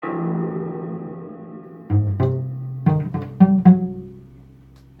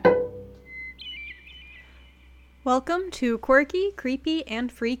Welcome to Quirky, Creepy,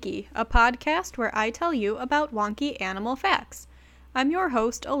 and Freaky, a podcast where I tell you about wonky animal facts. I'm your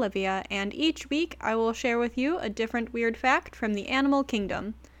host, Olivia, and each week I will share with you a different weird fact from the animal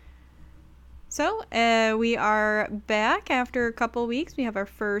kingdom. So, we are back after a couple weeks. We have our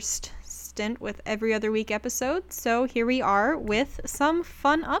first stint with every other week episode, so here we are with some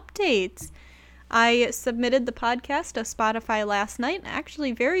fun updates. I submitted the podcast to Spotify last night and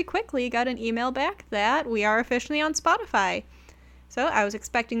actually very quickly got an email back that we are officially on Spotify. So I was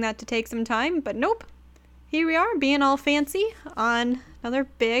expecting that to take some time, but nope. Here we are being all fancy on another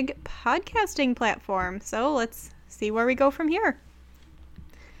big podcasting platform. So let's see where we go from here.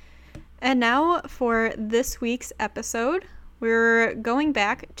 And now for this week's episode, we're going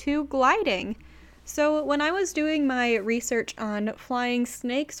back to gliding. So when I was doing my research on flying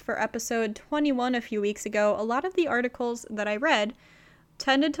snakes for episode 21 a few weeks ago, a lot of the articles that I read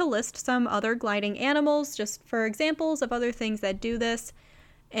tended to list some other gliding animals, just for examples of other things that do this,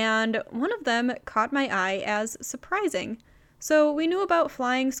 and one of them caught my eye as surprising. So we knew about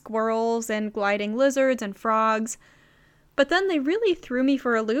flying squirrels and gliding lizards and frogs, but then they really threw me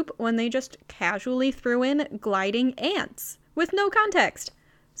for a loop when they just casually threw in gliding ants, with no context.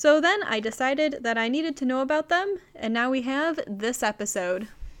 So then I decided that I needed to know about them, and now we have this episode.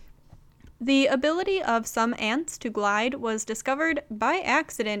 The ability of some ants to glide was discovered by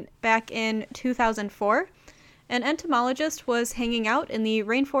accident back in 2004. An entomologist was hanging out in the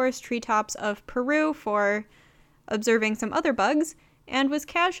rainforest treetops of Peru for observing some other bugs, and was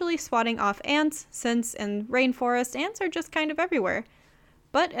casually swatting off ants, since in rainforest ants are just kind of everywhere.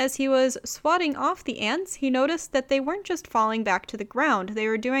 But as he was swatting off the ants, he noticed that they weren't just falling back to the ground. They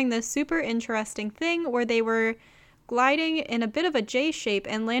were doing this super interesting thing where they were gliding in a bit of a J shape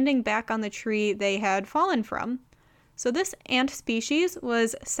and landing back on the tree they had fallen from. So this ant species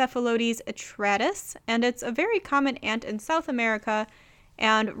was Cephalotes atratus, and it's a very common ant in South America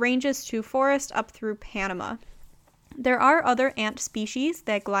and ranges to forest up through Panama. There are other ant species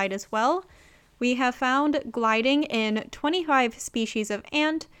that glide as well. We have found gliding in 25 species of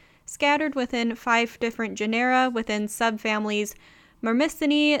ant, scattered within 5 different genera within subfamilies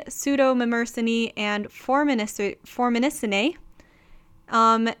Myrmicinae, Pseudomyrmicinae, and Forminicinae.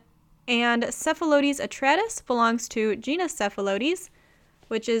 And Cephalotes atratus belongs to genus Cephalotes,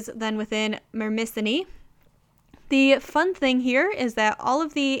 which is then within Myrmicinae. The fun thing here is that all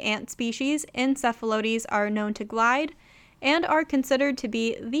of the ant species in Cephalotes are known to glide, and are considered to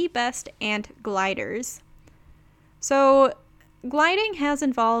be the best ant gliders. So, gliding has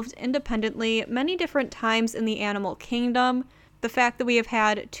evolved independently many different times in the animal kingdom. The fact that we have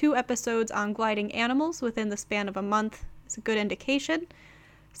had 2 episodes on gliding animals within the span of a month is a good indication.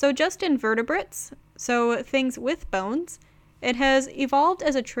 So just in vertebrates, so things with bones, it has evolved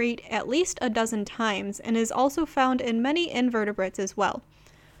as a trait at least a dozen times and is also found in many invertebrates as well.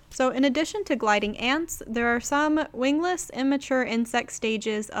 So in addition to gliding ants, there are some wingless, immature insect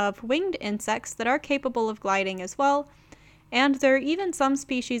stages of winged insects that are capable of gliding as well, and there are even some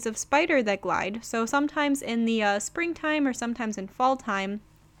species of spider that glide. So sometimes in the springtime or sometimes in fall time,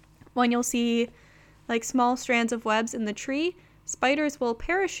 when you'll see like small strands of webs in the tree, spiders will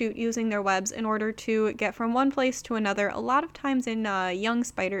parachute using their webs in order to get from one place to another, a lot of times in young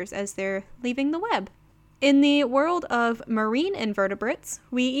spiders as they're leaving the web. In the world of marine invertebrates,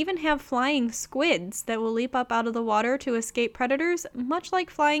 we even have flying squids that will leap up out of the water to escape predators, much like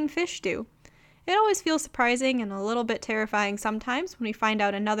flying fish do. It always feels surprising and a little bit terrifying sometimes when we find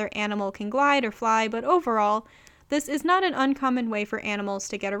out another animal can glide or fly, but overall, this is not an uncommon way for animals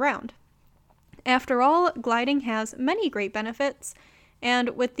to get around. After all, gliding has many great benefits, and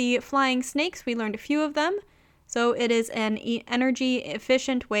with the flying snakes, we learned a few of them. So it is an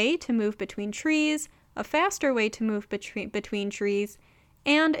energy-efficient way to move between trees, a faster way to move between trees,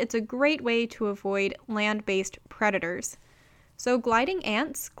 and it's a great way to avoid land-based predators. So gliding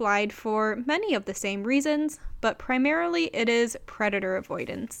ants glide for many of the same reasons, but primarily it is predator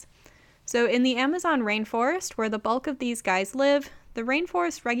avoidance. So in the Amazon rainforest, where the bulk of these guys live, the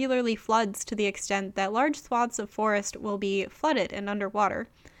rainforest regularly floods to the extent that large swaths of forest will be flooded and underwater.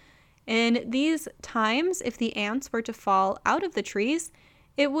 In these times, if the ants were to fall out of the trees,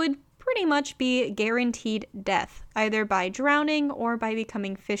 it would pretty much be guaranteed death, either by drowning or by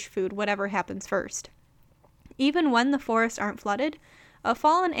becoming fish food, whatever happens first. Even when the forests aren't flooded, a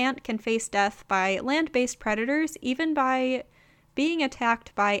fallen ant can face death by land-based predators, even by being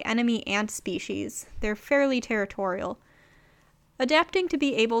attacked by enemy ant species. They're fairly territorial. Adapting to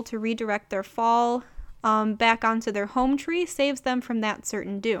be able to redirect their fall back onto their home tree saves them from that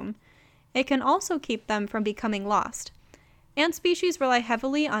certain doom. It can also keep them from becoming lost. Ant species rely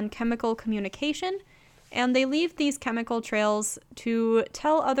heavily on chemical communication, and they leave these chemical trails to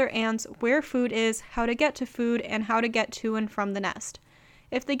tell other ants where food is, how to get to food, and how to get to and from the nest.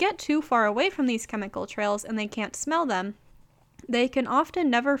 If they get too far away from these chemical trails and they can't smell them, they can often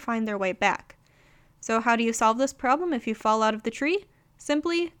never find their way back. So how do you solve this problem if you fall out of the tree?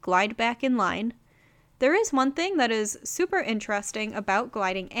 Simply glide back in line. There is one thing that is super interesting about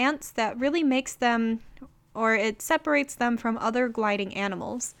gliding ants that really makes them, or it separates them from other gliding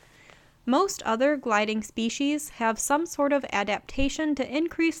animals. Most other gliding species have some sort of adaptation to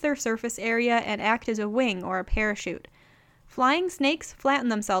increase their surface area and act as a wing or a parachute. Flying snakes flatten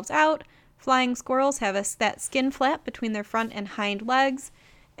themselves out, flying squirrels have that skin flap between their front and hind legs,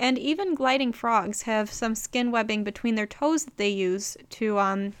 and even gliding frogs have some skin webbing between their toes that they use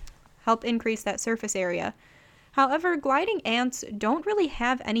to help increase that surface area. However, gliding ants don't really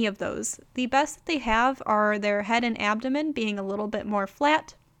have any of those. The best that they have are their head and abdomen being a little bit more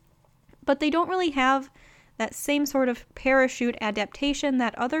flat, but they don't really have that same sort of parachute adaptation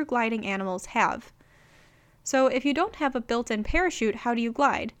that other gliding animals have. So if you don't have a built-in parachute, how do you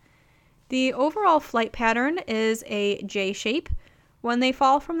glide? The overall flight pattern is a J shape. When they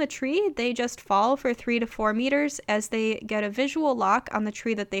fall from the tree, they just fall for 3 to 4 meters as they get a visual lock on the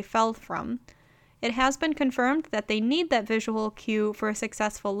tree that they fell from. It has been confirmed that they need that visual cue for a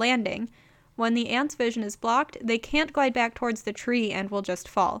successful landing. When the ant's vision is blocked, they can't glide back towards the tree and will just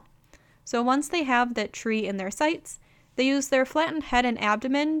fall. So once they have that tree in their sights, they use their flattened head and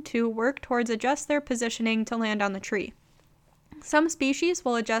abdomen to work towards adjust their positioning to land on the tree. Some species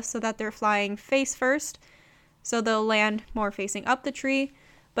will adjust so that they're flying face first, so they'll land more facing up the tree,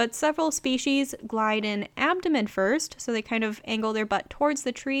 but several species glide in abdomen first, so they kind of angle their butt towards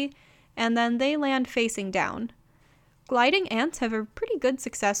the tree, and then they land facing down. Gliding ants have a pretty good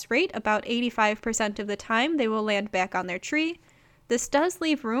success rate. About 85% of the time they will land back on their tree. This does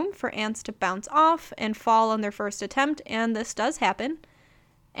leave room for ants to bounce off and fall on their first attempt, and this does happen.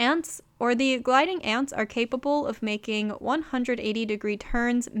 Ants, or the gliding ants, are capable of making 180-degree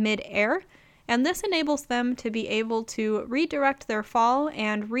turns mid-air, and this enables them to be able to redirect their fall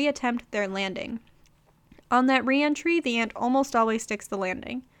and reattempt their landing. On that re-entry, the ant almost always sticks the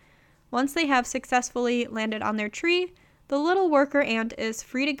landing. Once they have successfully landed on their tree, the little worker ant is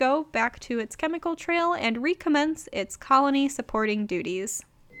free to go back to its chemical trail and recommence its colony supporting duties.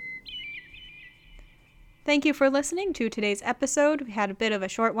 Thank you for listening to today's episode. We had a bit of a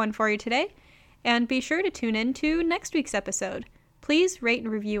short one for you today, and be sure to tune in to next week's episode. Please rate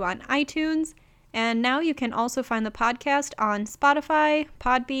and review on iTunes, and now you can also find the podcast on Spotify,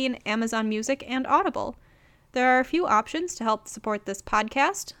 Podbean, Amazon Music, and Audible. There are a few options to help support this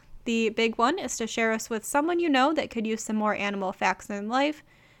podcast. The big one is to share us with someone you know that could use some more animal facts in life,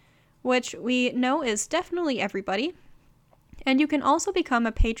 which we know is definitely everybody. And you can also become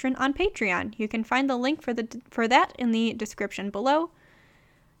a patron on Patreon. You can find the link for that in the description below.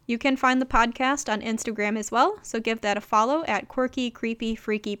 You can find the podcast on Instagram as well, so give that a follow at Quirky, Creepy,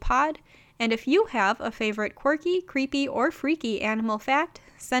 Freaky Pod. And if you have a favorite quirky, creepy, or freaky animal fact,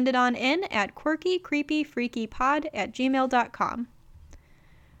 send it on in at quirkycreepyfreakypod@gmail.com.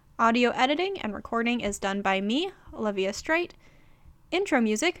 Audio editing and recording is done by me, Olivia Straight. Intro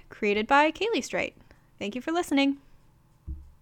music created by Kaylee Straight. Thank you for listening.